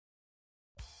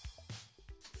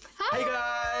Hey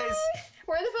guys!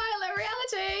 We're the Violet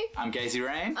Reality. I'm Casey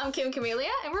Rain. I'm Kim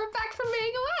Camellia, and we're back from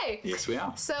being away. Yes, we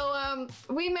are. So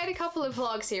we made a couple of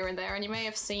vlogs here and there, and you may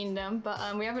have seen them, but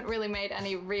we haven't really made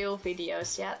any real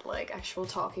videos yet, like actual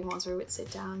talking ones where we'd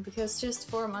sit down, because just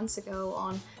 4 months ago,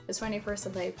 on the 21st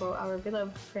of April, our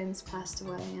beloved Prince passed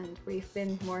away, and we've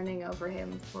been mourning over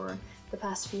him for the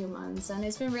past few months, and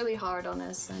it's been really hard on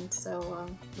us, and so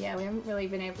yeah, we haven't really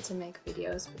been able to make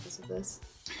videos because of this.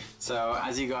 So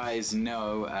as you guys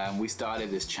know, we started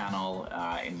this channel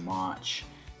in March,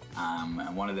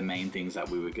 and one of the main things that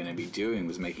we were going to be doing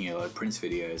was making a lot of Prince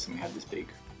videos, and we had this big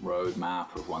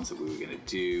roadmap of ones that we were going to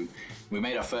do. We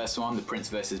made our first one, the Prince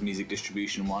versus music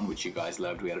distribution one, which you guys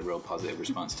loved. We had a real positive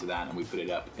response to that, and we put it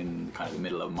up in kind of the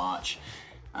middle of March.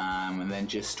 And then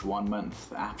just 1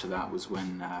 month after that was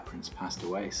when Prince passed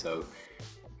away, so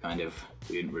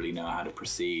we didn't really know how to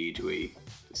proceed. We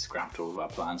scrapped all of our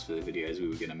plans for the videos we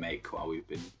were going to make while we've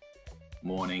been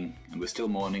mourning, and we're still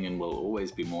mourning and will always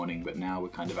be mourning, but now we're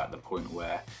kind of at the point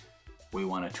where we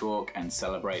want to talk and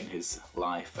celebrate his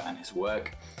life and his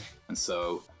work. And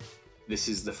so this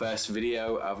is the first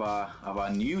video of our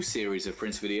new series of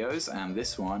Prince videos, and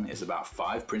this one is about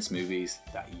 5 Prince movies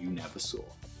that you never saw.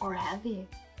 Or have you?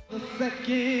 In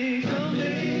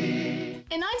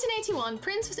 1981,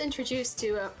 Prince was introduced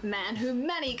to a man who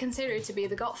many consider to be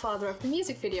the godfather of the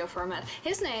music video format.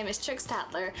 His name is Chuck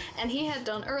Statler, and he had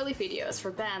done early videos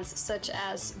for bands such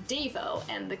as Devo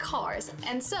and The Cars.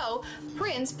 And so,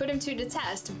 Prince put him to the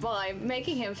test by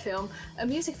making him film a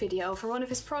music video for one of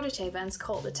his protege bands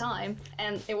called The Time,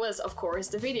 and it was, of course,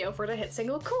 the video for the hit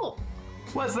single Cool.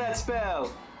 What's that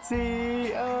spell?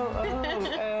 C-O-O-L.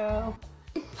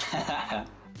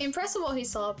 Impressed with what he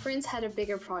saw, Prince had a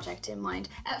bigger project in mind.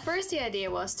 At first, the idea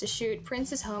was to shoot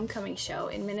Prince's homecoming show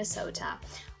in Minnesota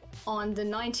on the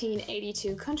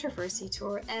 1982 Controversy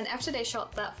Tour, and after they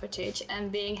shot that footage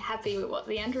and being happy with what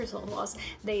the end result was,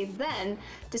 they then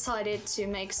decided to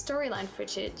make storyline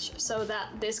footage so that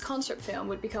this concert film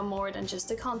would become more than just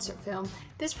a concert film.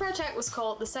 This project was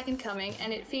called The Second Coming,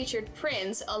 and it featured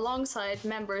Prince alongside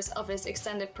members of his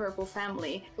extended Purple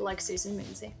family, like Susan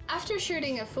Moonsey. After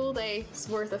shooting a full day's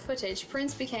worth of footage,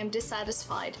 Prince became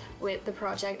dissatisfied with the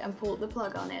project and pulled the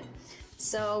plug on it.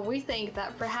 So we think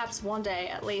that perhaps one day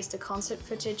at least the concert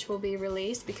footage will be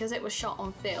released, because it was shot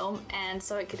on film and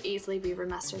so it could easily be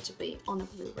remastered to be on a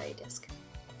Blu-ray disc.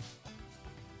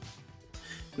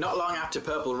 Not long after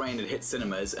Purple Rain had hit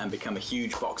cinemas and become a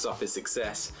huge box office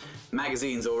success,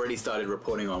 magazines already started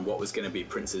reporting on what was going to be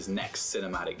Prince's next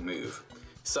cinematic move.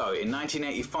 So in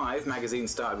 1985, magazines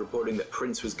started reporting that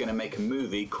Prince was going to make a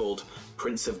movie called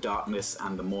Prince of Darkness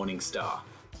and the Morning Star.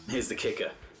 Here's the kicker: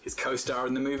 his co-star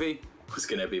in the movie was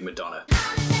going to be Madonna.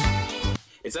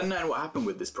 It's unknown what happened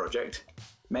with this project.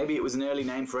 Maybe it was an early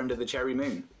name for Under the Cherry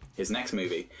Moon, his next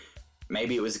movie.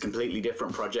 Maybe it was a completely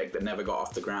different project that never got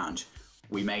off the ground.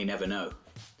 We may never know.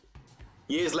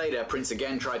 Years later, Prince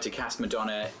again tried to cast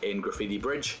Madonna in Graffiti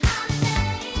Bridge,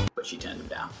 but she turned him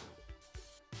down.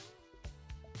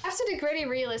 After the gritty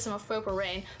realism of Purple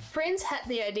Rain, Prince had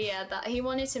the idea that he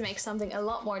wanted to make something a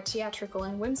lot more theatrical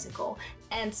and whimsical.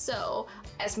 And so,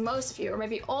 as most of you, or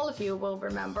maybe all of you, will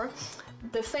remember,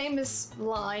 the famous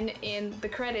line in the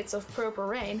credits of Purple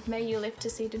Rain, "May you live to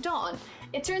see the dawn."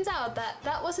 It turns out that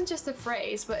that wasn't just a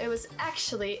phrase, but it was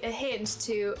actually a hint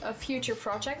to a future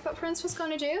project that Prince was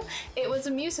going to do. It was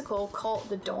a musical called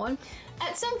The Dawn.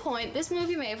 At some point, this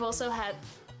movie may have also had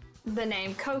the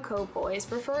name Cocoa Boys,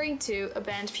 referring to a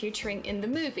band featuring in the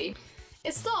movie.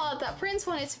 It's thought that Prince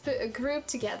wanted to put a group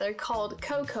together called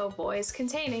Cocoa Boys,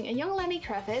 containing a young Lenny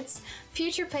Kravitz,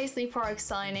 future Paisley Park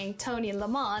signing Tony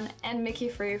Lamont, and Mickey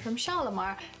Free from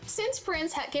Shalimar. Since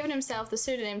Prince had given himself the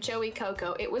pseudonym Joey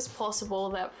Coco, it was possible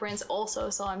that Prince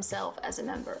also saw himself as a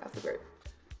member of the group.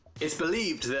 It's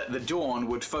believed that The Dawn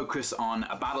would focus on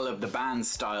a battle of the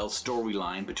bands style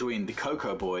storyline between the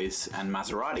Cocoa Boys and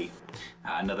Mazarati,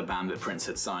 another band that Prince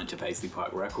had signed to Paisley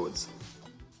Park Records.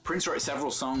 Prince wrote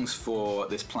several songs for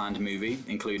this planned movie,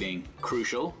 including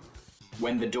Crucial,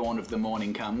 When the Dawn of the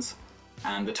Morning Comes,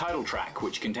 and the title track,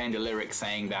 which contained a lyric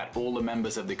saying that all the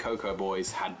members of the Cocoa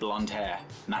Boys had blonde hair,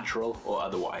 natural or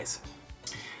otherwise.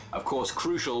 Of course,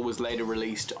 Crucial was later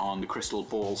released on the Crystal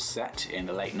Ball set in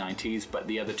the late 90s, but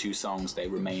the other 2 songs, they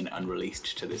remain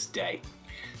unreleased to this day.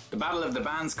 The Battle of the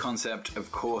Bands concept,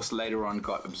 of course, later on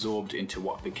got absorbed into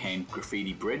what became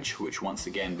Graffiti Bridge, which once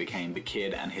again became the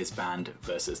Kid and his band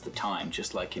versus The Time,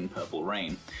 just like in Purple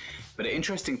Rain. But an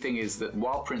interesting thing is that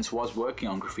while Prince was working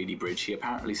on Graffiti Bridge, he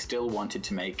apparently still wanted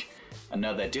to make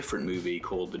another different movie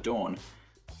called The Dawn,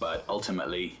 but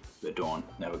ultimately The Dawn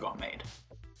never got made.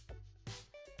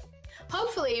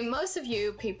 Hopefully, most of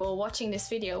you people watching this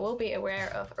video will be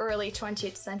aware of early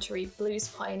 20th century blues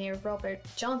pioneer Robert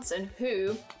Johnson,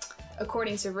 who,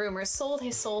 according to rumors, sold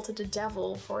his soul to the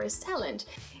devil for his talent.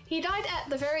 He died at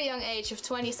the very young age of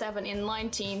 27 in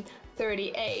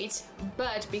 1938,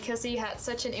 but because he had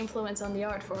such an influence on the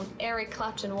art form, Eric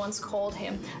Clapton once called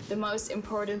him the most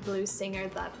important blues singer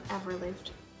that ever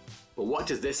lived. But what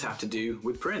does this have to do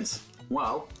with Prince?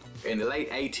 Well, in the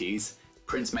late 80s,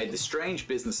 Prince made the strange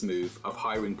business move of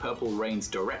hiring Purple Rain's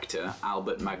director,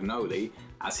 Albert Magnoli,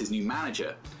 as his new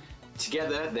manager.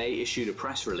 Together, they issued a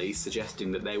press release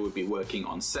suggesting that they would be working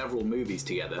on several movies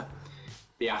together.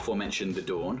 The aforementioned The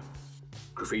Dawn,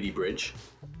 Graffiti Bridge,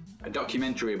 a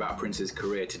documentary about Prince's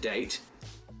career to date,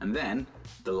 and then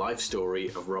the life story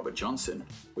of Robert Johnson,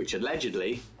 which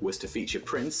allegedly was to feature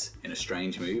Prince, in a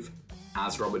strange move,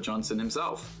 as Robert Johnson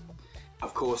himself.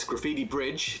 Of course, Graffiti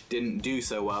Bridge didn't do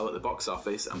so well at the box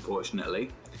office, unfortunately,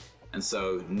 and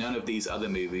so none of these other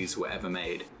movies were ever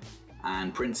made,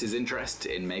 and Prince's interest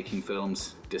in making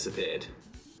films disappeared.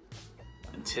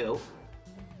 Until...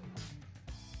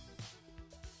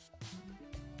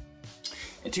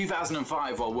 in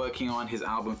 2005, while working on his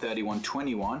album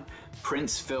 3121,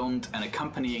 Prince filmed an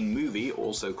accompanying movie,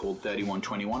 also called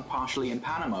 3121, partially in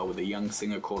Panama with a young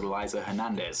singer called Liza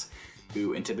Hernandez,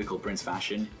 who, in typical Prince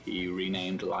fashion, he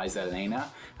renamed Liza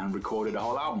Elena and recorded a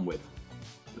whole album with.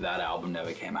 That album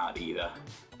never came out either,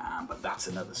 but that's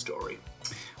another story.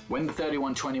 When the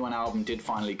 3121 album did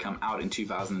finally come out in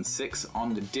 2006,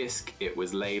 on the disc it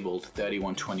was labeled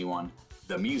 3121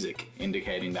 The Music,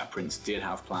 indicating that Prince did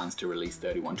have plans to release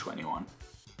 3121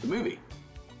 the movie.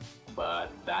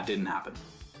 But that didn't happen.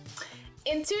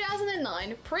 In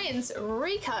 2009, Prince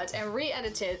recut and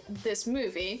re-edited this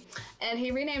movie, and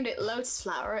he renamed it Lotus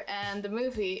Flower, and the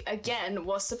movie, again,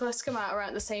 was supposed to come out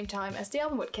around the same time as the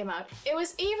album would come out. It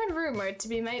was even rumored to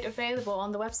be made available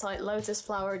on the website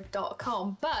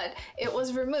lotusflower.com, but it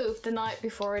was removed the night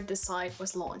before the site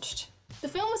was launched. The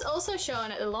film was also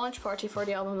shown at the launch party for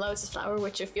the album Lotus Flower,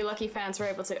 which a few lucky fans were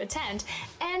able to attend,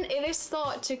 and it is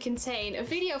thought to contain a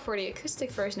video for the acoustic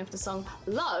version of the song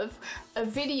Love, a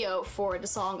video for the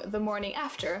song The Morning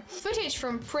After, footage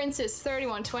from Prince's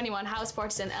 3121 house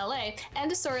parties in LA, and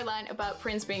a storyline about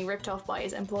Prince being ripped off by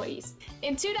his employees.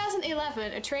 In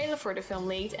 2011, a trailer for the film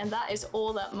leaked, and that is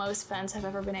all that most fans have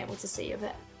ever been able to see of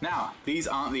it. Now, these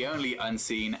aren't the only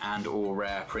unseen and or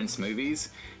rare Prince movies.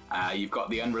 You've got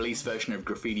the unreleased version of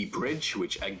Graffiti Bridge,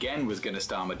 which again was going to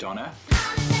star Madonna,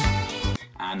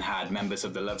 and had members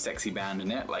of the Lovesexy band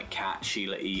in it, like Kat,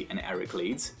 Sheila E. and Eric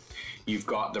Leeds. You've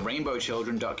got the Rainbow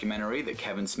Children documentary that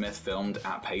Kevin Smith filmed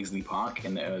at Paisley Park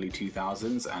in the early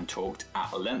 2000s and talked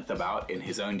at length about in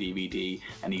his own DVD,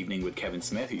 An Evening with Kevin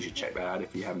Smith. You should check that out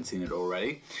if you haven't seen it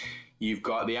already. You've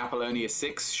got the Apollonia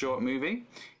 6 short movie.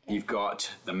 You've got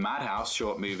the Madhouse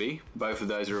short movie. Both of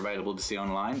those are available to see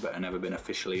online but have never been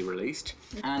officially released.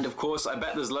 And of course, I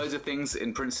bet there's loads of things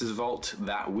in Prince's vault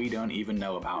that we don't even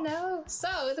know about. No.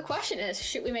 So the question is,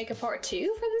 should we make a part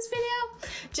 2 for this video?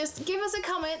 Just give us a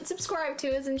comment, subscribe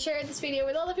to us, and share this video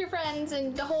with all of your friends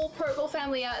and the whole Purple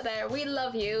family out there. We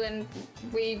love you and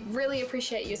we really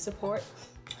appreciate your support.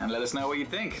 And let us know what you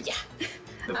think. Yeah.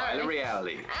 The Violet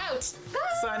Reality. Out. Bye.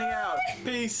 Signing out.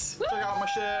 Peace. Check out my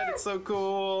shirt. It's so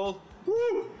cool.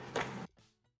 Woo!